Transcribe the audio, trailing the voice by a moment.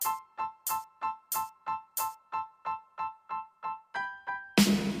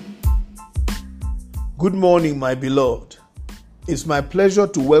Good morning, my beloved. It's my pleasure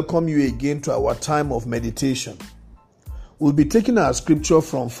to welcome you again to our time of meditation. We'll be taking our scripture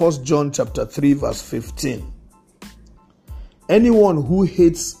from 1 John chapter 3 verse 15. Anyone who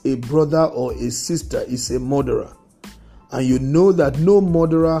hates a brother or a sister is a murderer, and you know that no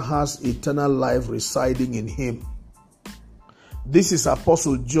murderer has eternal life residing in him. This is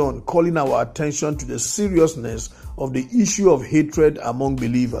Apostle John calling our attention to the seriousness of the issue of hatred among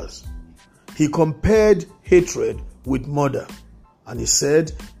believers. He compared hatred with murder, and he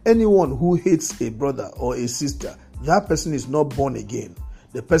said, anyone who hates a brother or a sister, that person is not born again.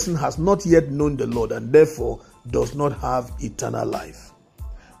 The person has not yet known the Lord and therefore does not have eternal life.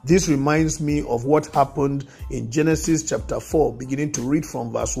 This reminds me of what happened in Genesis chapter 4, beginning to read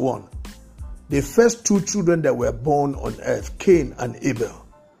from verse 1. The first two children that were born on earth, Cain and Abel.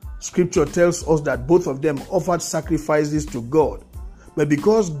 Scripture tells us that both of them offered sacrifices to God. But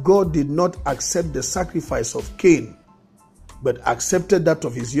because God did not accept the sacrifice of Cain, but accepted that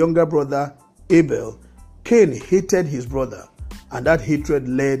of his younger brother Abel, Cain hated his brother, and that hatred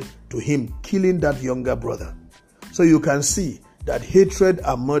led to him killing that younger brother. So you can see that hatred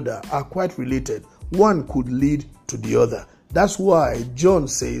and murder are quite related. One could lead to the other. That's why John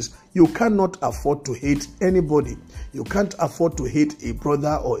says you cannot afford to hate anybody. You can't afford to hate a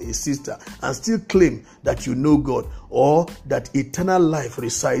brother or a sister and still claim that you know God or that eternal life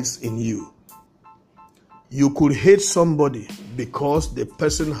resides in you. You could hate somebody because the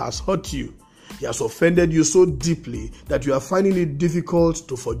person has hurt you. He has offended you so deeply that you are finding it difficult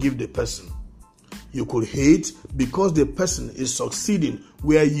to forgive the person. You could hate because the person is succeeding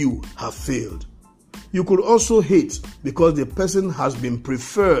where you have failed. You could also hate because the person has been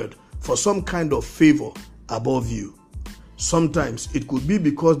preferred for some kind of favor above you. Sometimes it could be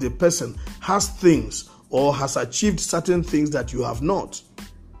because the person has things or has achieved certain things that you have not.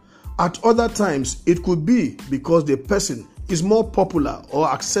 At other times, it could be because the person is more popular or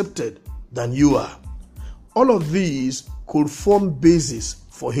accepted than you are. All of these could form basis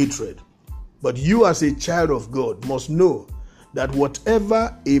for hatred. But you as a child of God must know that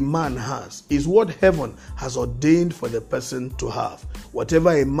whatever a man has is what heaven has ordained for the person to have. Whatever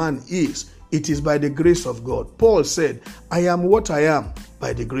a man is, it is by the grace of God. Paul said, I am what I am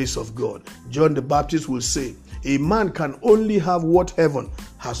by the grace of God. John the Baptist will say, a man can only have what heaven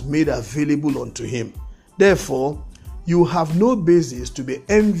has made available unto him. Therefore, you have no basis to be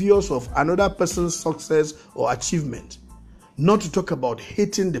envious of another person's success or achievement, not to talk about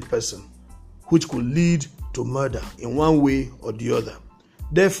hating the person, which could lead to murder in one way or the other.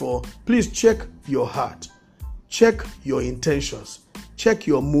 Therefore, please check your heart, check your intentions, check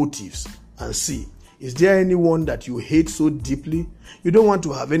your motives, and see, is there anyone that you hate so deeply? You don't want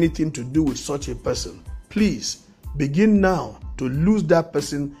to have anything to do with such a person. Please, begin now to lose that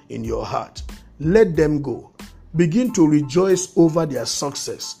person in your heart. Let them go. Begin to rejoice over their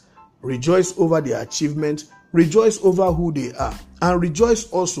success, rejoice over their achievement, rejoice over who they are, and rejoice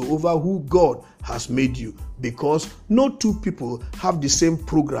also over who God has made you, because no two people have the same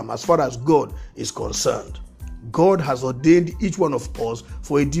program as far as God is concerned. God has ordained each one of us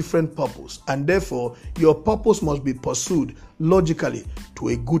for a different purpose, and therefore your purpose must be pursued logically to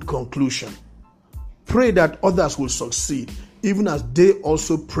a good conclusion. Pray that others will succeed, even as they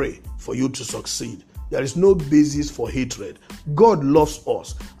also pray for you to succeed. There is no basis for hatred. God loves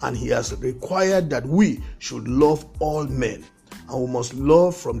us, and He has required that we should love all men. And we must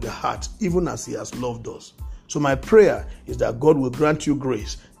love from the heart, even as He has loved us. So my prayer is that God will grant you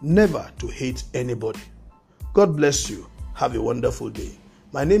grace never to hate anybody. God bless you. Have a wonderful day.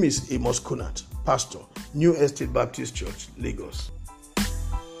 My name is Amos Kunat, Pastor, New Estate Baptist Church, Lagos.